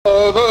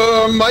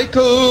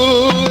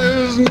Michael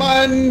is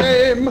my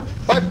name.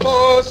 I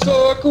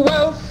forsook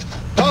wealth,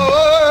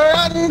 power,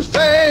 and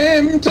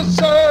fame to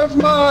serve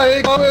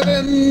my God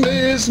within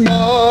these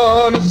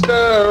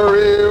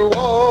monastery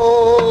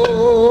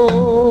walls.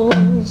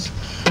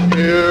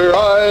 Here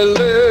I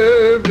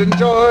lived in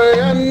joy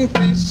and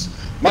peace,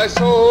 my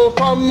soul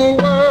from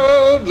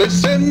worldly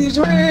sins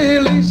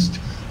released,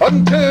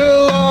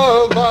 until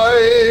a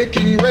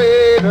Viking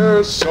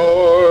raider's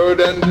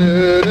sword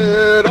ended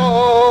it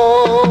all.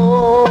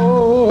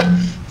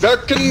 There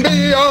can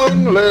be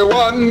only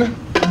one,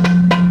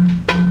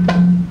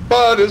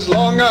 but as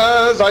long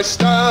as I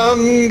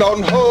stand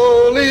on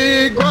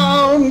holy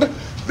ground,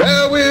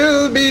 there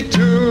will be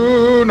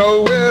two,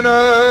 no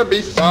winner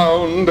be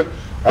found,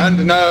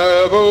 and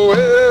never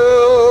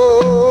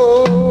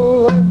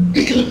will.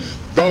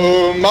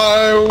 Though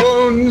my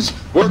wounds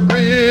were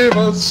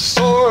grievous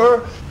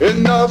sore,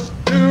 enough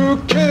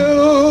to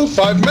kill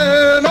 5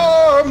 men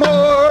or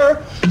more,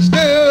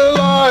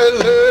 still I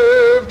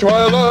lived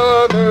while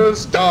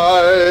others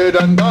died,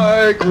 and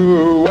I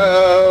grew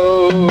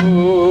well.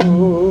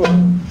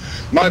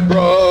 My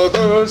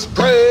brothers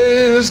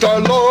praised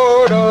our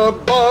Lord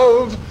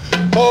above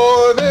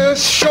for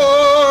this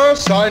sure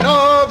sign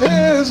of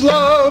his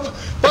love.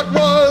 But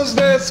was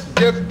this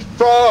gift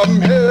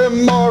from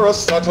him, or a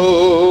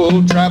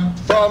subtle trap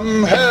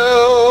from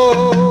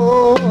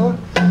hell?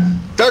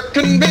 There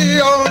can be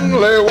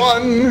only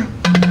one,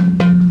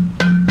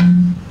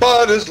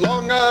 but as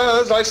long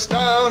as I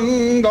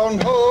stand on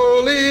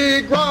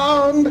holy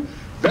ground,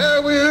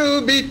 there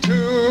will be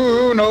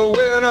two, no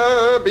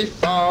winner be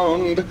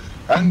found,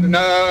 and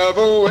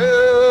never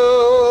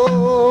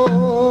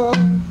will.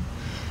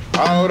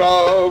 Out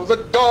of the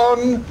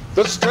dawn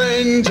the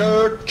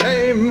stranger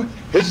came,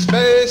 his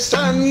face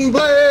and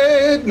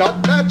blade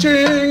not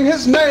matching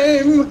his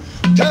name,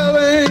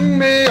 telling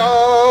me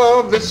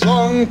of this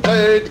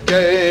long-played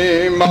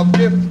game of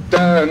gift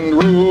and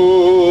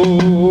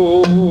rules.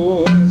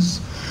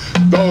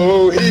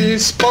 Though he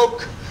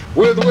spoke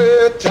with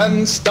wit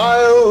and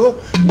style,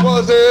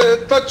 was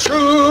it the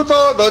truth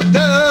or the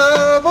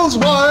devil's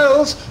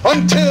wiles?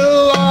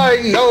 Until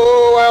I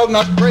know, I'll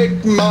not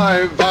break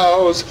my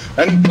vows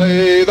and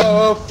play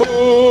the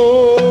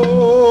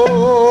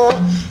fool.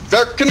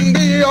 There can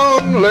be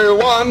only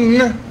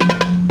one,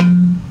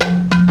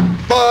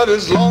 but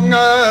as long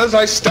as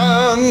I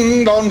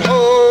stand on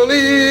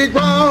holy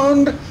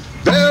ground,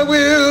 there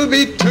will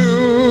be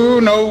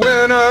two, no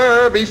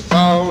winner be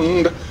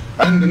found,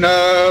 and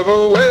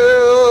never will.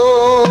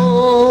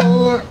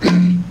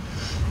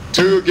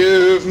 To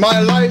give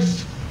my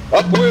life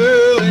up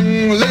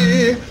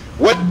willingly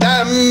would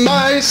damn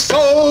my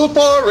soul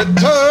for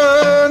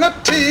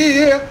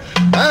eternity,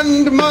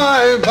 and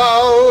my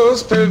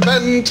vows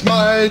prevent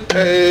my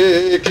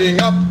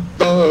taking up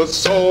the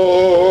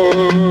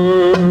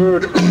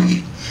sword.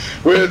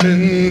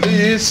 Within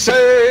these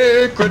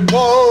sacred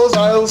walls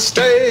I'll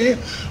stay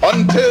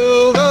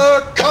until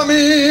the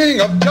coming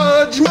of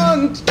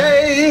Judgment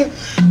Day,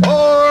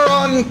 or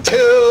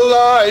until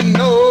I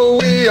know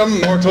we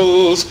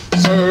immortals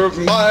serve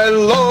my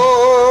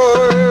Lord.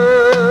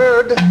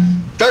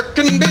 There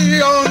can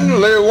be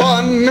only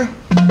one,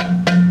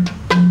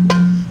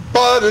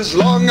 but as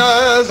long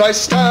as I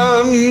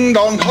stand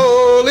on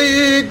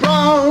holy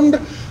ground,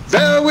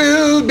 there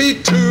will be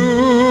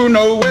two,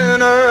 no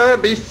winner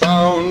be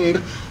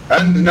found,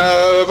 and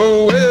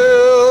never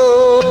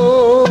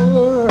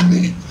will.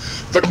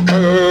 The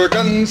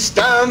Kurgan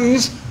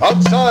stands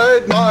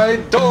outside my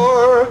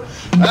door,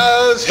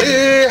 as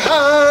he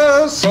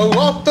has so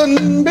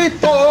often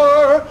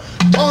before,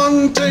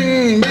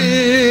 taunting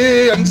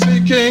me and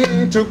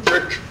seeking to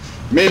prick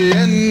me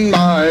in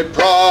my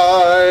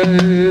pride.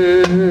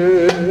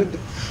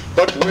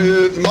 But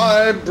with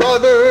my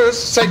brother's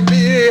sake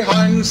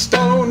behind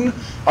stone,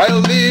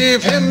 I'll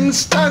leave him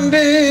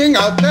standing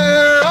out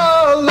there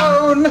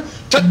alone,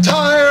 to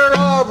tire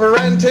of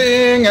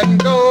ranting and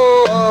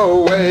go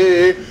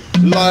away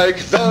like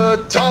the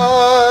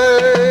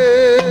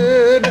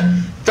tide.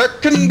 There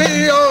can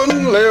be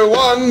only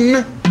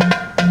one,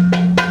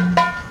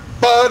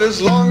 but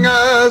as long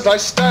as I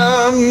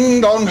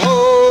stand on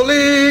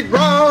holy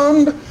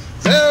ground,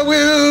 there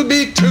will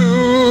be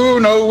two,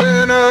 no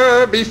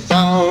winner be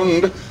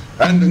found,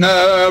 and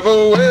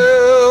never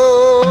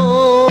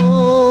will.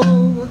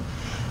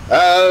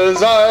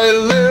 As I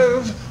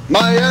live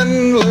my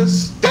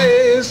endless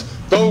days,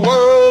 the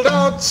world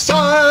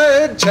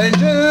outside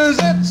changes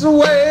its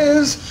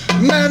ways.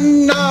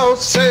 Men now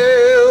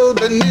sail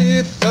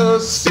beneath the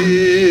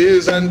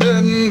seas and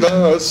in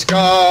the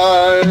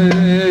sky,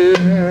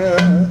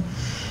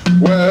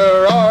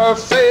 where our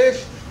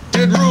faith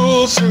did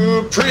rule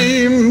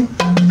supreme.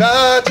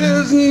 That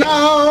is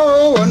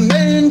now an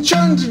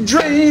ancient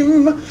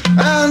dream,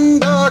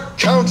 and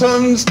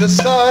accountants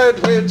decide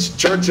which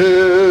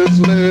churches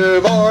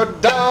live or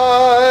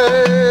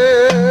die.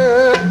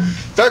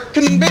 There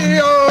can be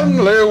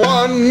only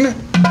one,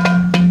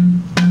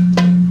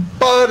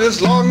 but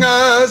as long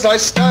as I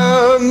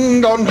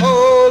stand on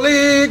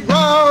holy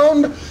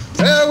ground,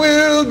 there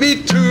will be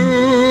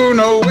two,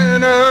 no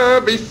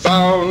be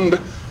found,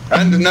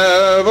 and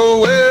never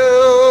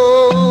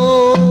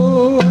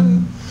will.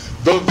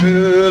 The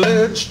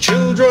village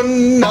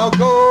children now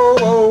go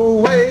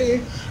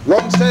away.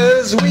 Rome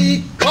says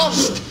we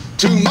cost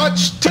too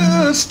much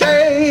to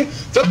stay.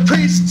 The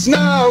priests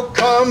now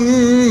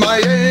come my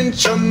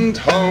ancient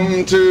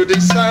home to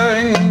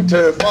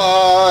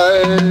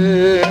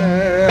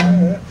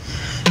desanctify.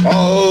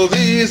 All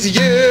these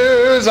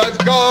years I've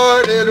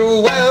guarded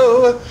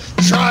well,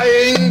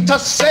 trying to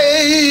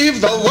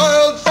save the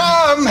world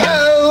from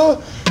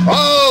hell.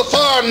 All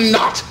for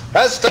naught,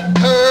 as the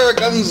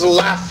Kurgan's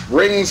laugh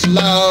rings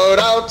loud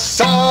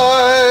outside.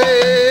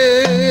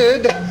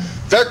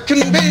 There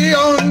can be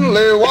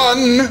only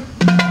one,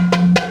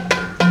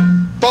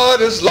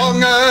 but as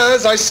long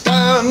as I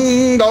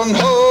stand on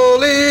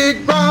holy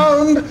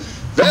ground,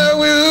 there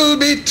will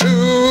be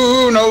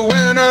two, no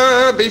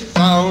winner be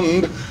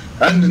found,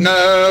 and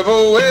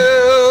never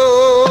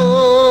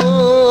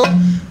will.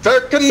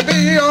 There can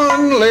be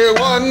only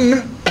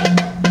one,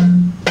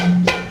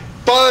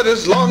 but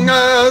as long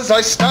as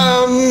I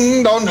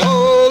stand on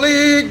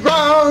holy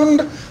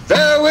ground,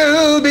 there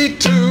will be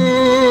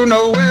two,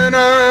 no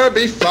winner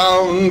be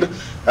found,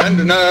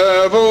 and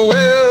never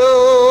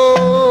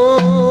will,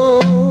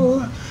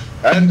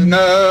 and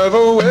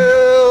never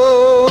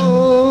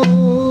will,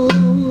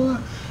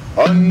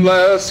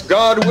 unless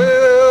God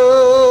will.